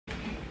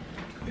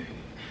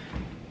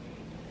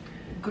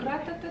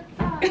Gratata.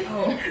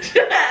 Oh.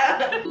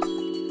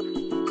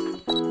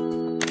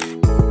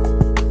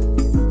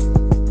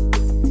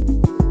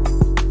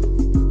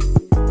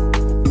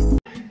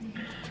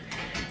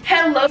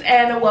 Hello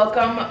and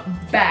welcome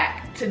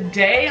back.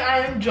 Today I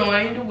am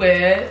joined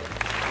with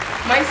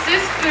my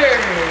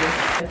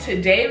sisters.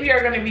 Today we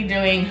are going to be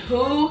doing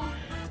Who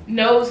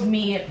Knows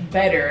Me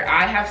Better.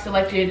 I have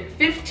selected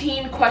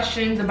 15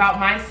 questions about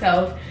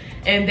myself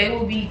and they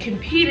will be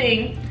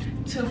competing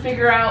to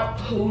figure out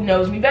who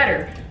knows me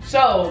better.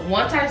 So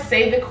once I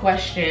say the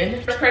question,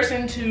 the first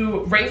person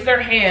to raise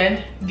their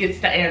hand gets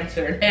the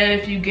answer. And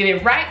if you get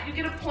it right, you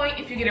get a point.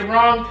 If you get it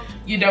wrong,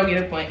 you don't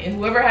get a point. And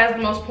whoever has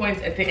the most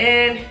points at the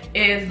end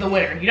is the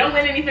winner. You don't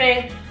win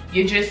anything,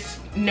 you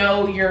just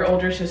know your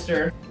older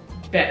sister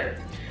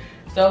better.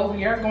 So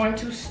we are going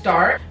to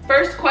start.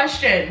 First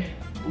question,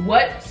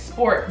 what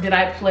sport did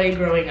I play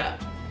growing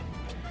up?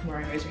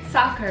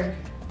 Soccer.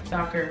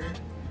 Soccer.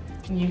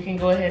 You can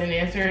go ahead and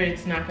answer.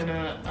 It's not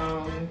gonna,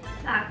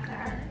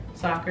 Soccer.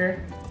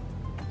 Soccer.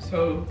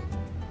 So,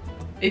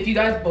 if you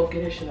guys both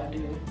get it, should I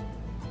do?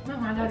 No,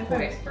 I got it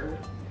first.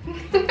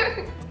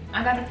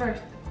 I got it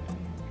first.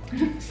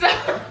 So,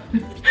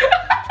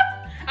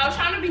 I was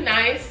trying to be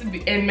nice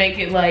and make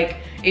it like,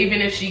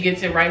 even if she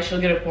gets it right, she'll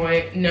get a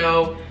point.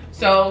 No.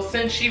 So,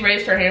 since she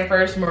raised her hand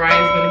first,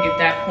 Mariah's gonna get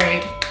that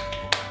point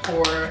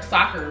for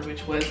soccer,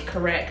 which was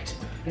correct.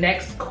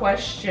 Next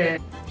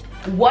question.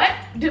 What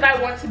did I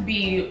want to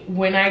be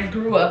when I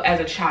grew up as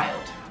a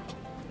child?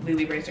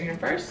 Lily raised her hand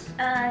first.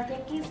 I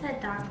think you said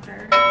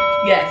doctor.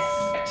 Yes,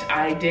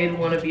 I did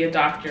want to be a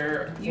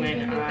doctor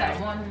when I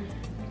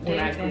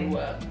grew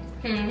up.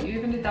 You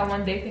even did that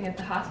one day thing at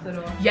the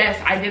hospital.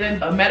 Yes, I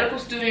did a medical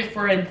student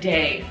for a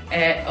day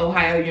at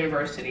Ohio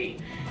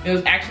University. It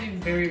was actually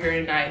very,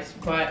 very nice,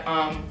 but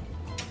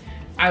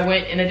I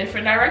went in a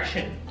different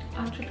direction,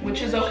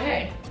 which is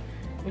okay.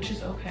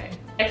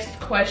 Next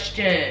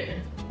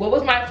question. What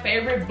was my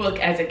favorite book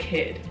as a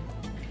kid?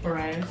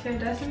 Mariah? Sam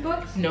Dyson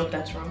books? Nope,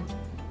 that's wrong.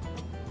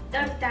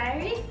 Those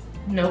diaries?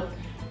 Nope.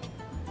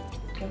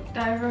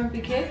 Diary of a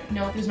Wimpy Kid?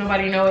 Nope, does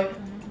nobody know it?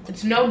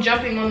 It's no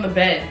jumping on the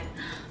bed.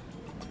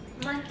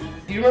 Monkeys?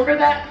 Do you remember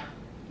that?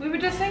 We were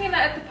just singing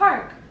that at the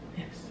park.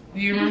 Yes. Do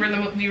you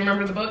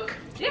remember the book?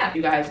 Yeah.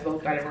 You guys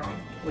both got it wrong,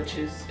 which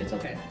is, it's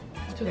okay.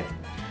 It's okay.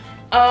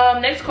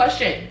 Next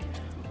question.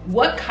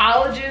 What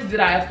colleges did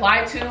I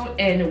apply to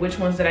and which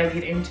ones did I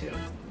get into?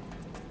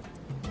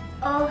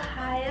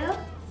 Ohio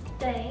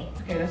State.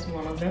 Okay, that's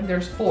one of them.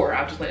 There's 4.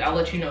 I'll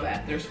let you know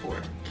that. There's 4.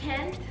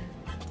 Kent.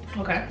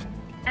 Okay.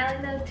 I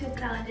only know 2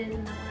 colleges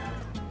in the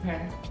world.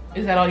 Okay.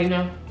 Is that all you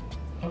know?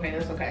 Okay,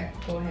 that's okay.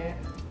 Go ahead.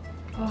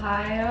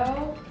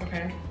 Ohio.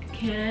 Okay.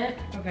 Kent.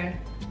 Okay.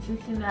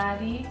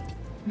 Cincinnati.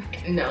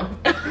 No.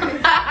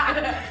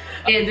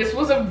 And this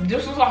was a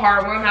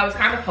hard one. I was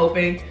kind of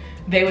hoping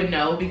they would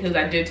know because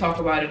I did talk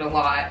about it a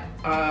lot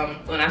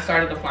when I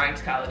started applying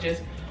to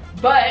colleges.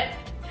 But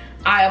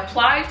I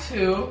applied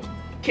to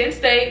Kent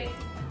State,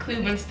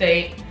 Cleveland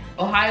State,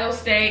 Ohio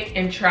State,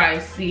 and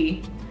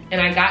Tri-C, and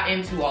I got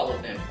into all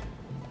of them.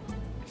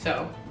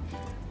 So,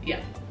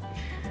 yeah.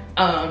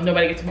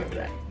 Nobody gets a point for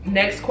that.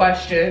 Next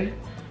question.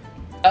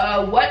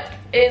 What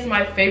is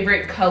my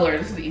favorite color?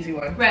 This is the easy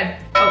one.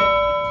 Red.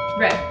 Oh,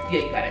 red.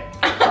 Yeah, you got it.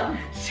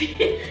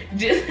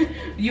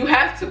 You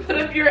have to put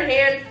up your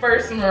hand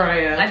first,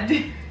 Mariah. I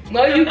did.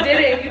 No, you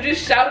didn't. You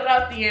just shouted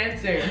out the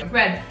answer.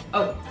 Red.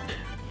 Oh.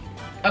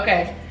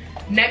 Okay.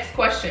 Next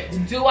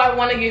question. Do I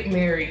want to get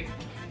married?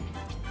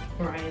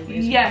 Mariah.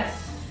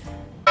 Yes.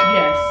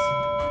 Yes.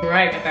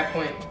 Mariah got that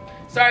point.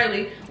 Sorry,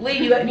 Lee. Lee,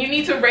 you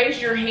need to raise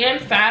your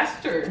hand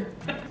faster.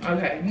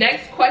 Okay.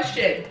 Next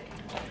question.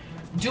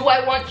 Do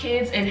I want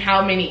kids and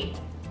how many?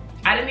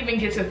 I didn't even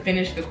get to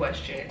finish the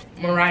question.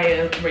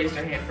 Mariah raised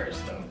her hand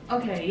first, though.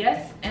 Okay.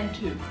 Yes and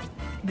 2.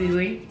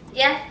 Lily?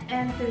 Yes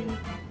and 3.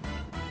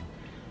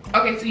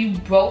 Okay, so you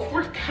both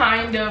were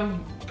kind of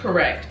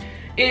correct.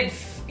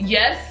 It's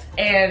yes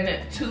and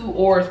 2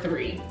 or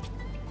 3.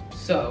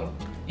 So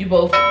you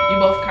both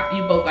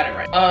got it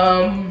right.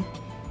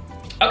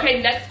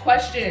 Okay, next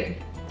question.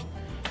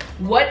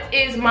 What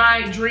is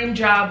my dream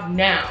job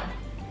now?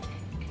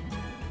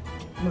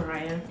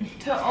 Mariah.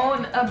 To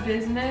own a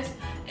business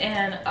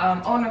and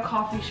own a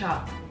coffee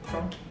shop.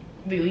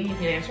 Lily, you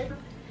can answer.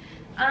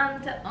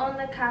 To own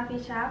a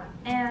coffee shop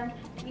and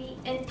be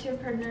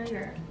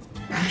entrepreneur.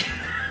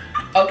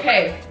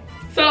 Okay,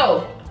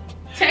 so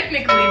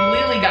technically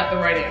Lily got the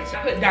right answer.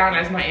 I put down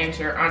as my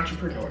answer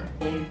entrepreneur.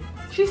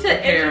 She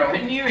said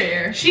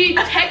entrepreneur. She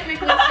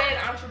technically said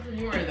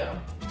entrepreneur though.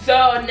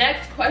 So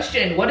next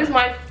question, what is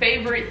my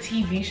favorite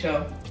TV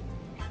show?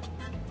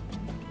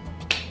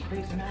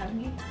 Grey's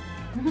Anatomy.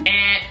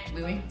 And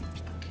Lily?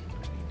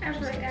 I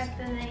forgot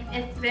the name.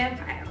 It's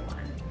Vampire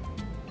one.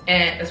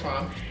 And that's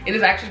wrong. It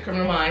is actually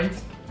Criminal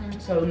Minds.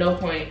 So no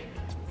point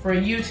for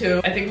you two.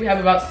 I think we have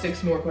about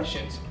 6 more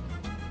questions.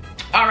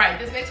 All right,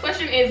 this next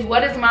question is,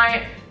 what is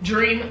my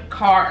dream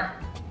car?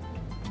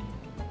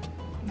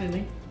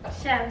 Lily?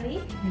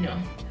 Chevy. No.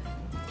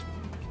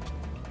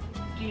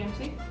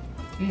 GMC?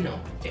 No.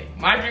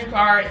 My dream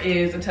car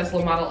is a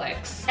Tesla Model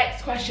X.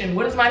 Next question,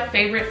 what is my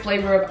favorite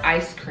flavor of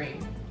ice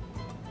cream?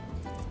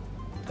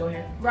 Go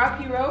ahead.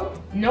 Rocky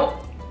Road?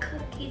 Nope.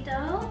 Cookie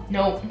dough?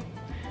 Nope.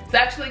 It's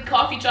actually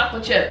coffee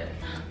chocolate chip.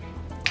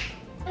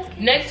 Okay.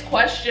 Next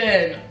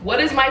question,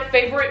 what is my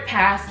favorite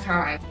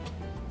pastime?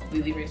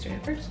 Lily, raise your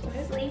hand first, go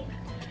ahead. Sleep.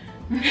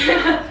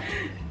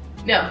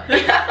 No.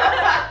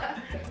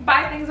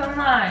 Buy things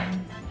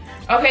online.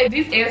 Okay,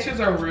 these answers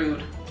are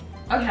rude.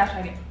 Okay, I'll try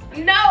again.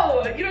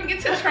 No, you don't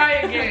get to try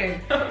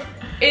again.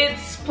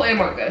 It's Play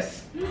Among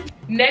Us.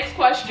 Next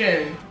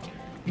question.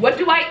 What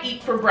do I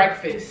eat for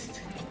breakfast?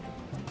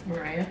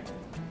 Mariah?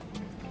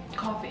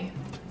 Coffee.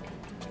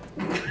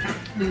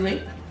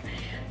 Lily?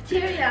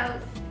 Cheerios.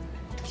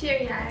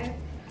 Cheerios.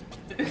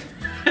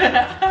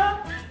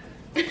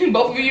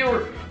 Both of you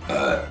were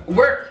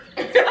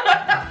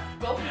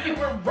both of you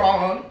were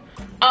wrong.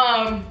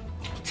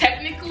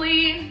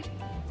 Technically,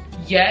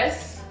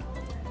 yes,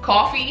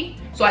 coffee.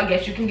 So I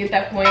guess you can get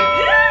that point.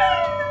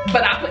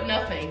 But I put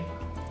nothing.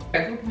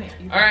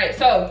 All right,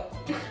 so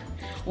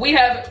we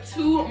have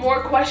 2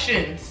 more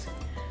questions.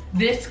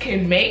 This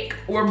can make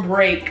or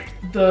break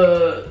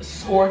the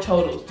score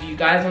totals. Do you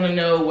guys want to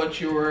know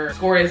what your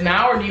score is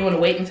now, or do you want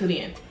to wait until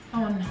the end?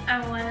 Oh no. I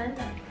want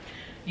to know.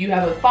 You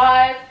have a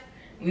 5.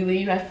 Lily,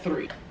 you have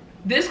 3.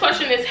 This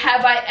question is,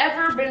 have I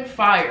ever been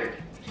fired?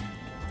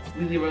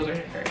 Lily rose her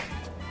hand first.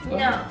 Go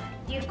No, ahead.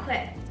 you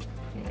quit.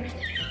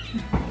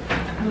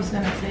 I was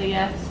gonna say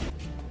yes.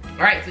 All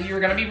right, so you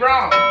were gonna be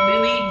wrong.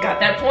 Lily got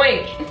that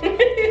point.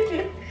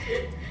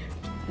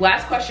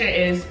 Last question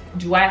is,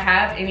 do I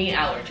have any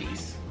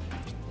allergies?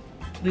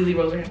 Lily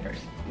rose her hand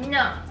first.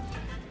 No.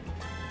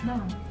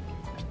 No.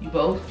 You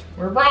both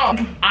were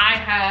wrong. I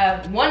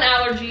have 1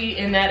 allergy,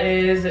 and that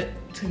is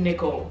to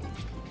nickel.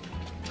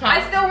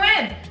 I still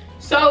win.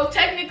 So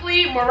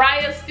technically,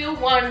 Mariah still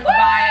won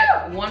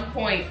by 1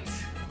 point.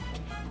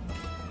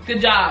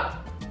 Good job.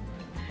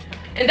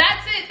 And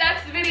that's it,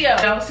 that's the video.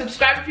 Now,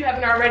 subscribe if you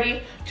haven't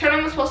already. Turn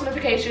on those post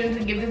notifications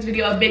and give this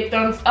video a big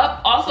thumbs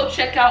up. Also,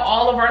 check out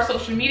all of our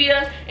social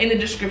media in the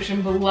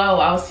description below.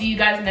 I'll see you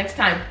guys next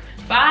time.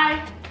 Bye.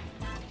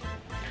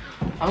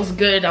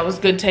 That was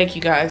good take,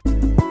 you guys.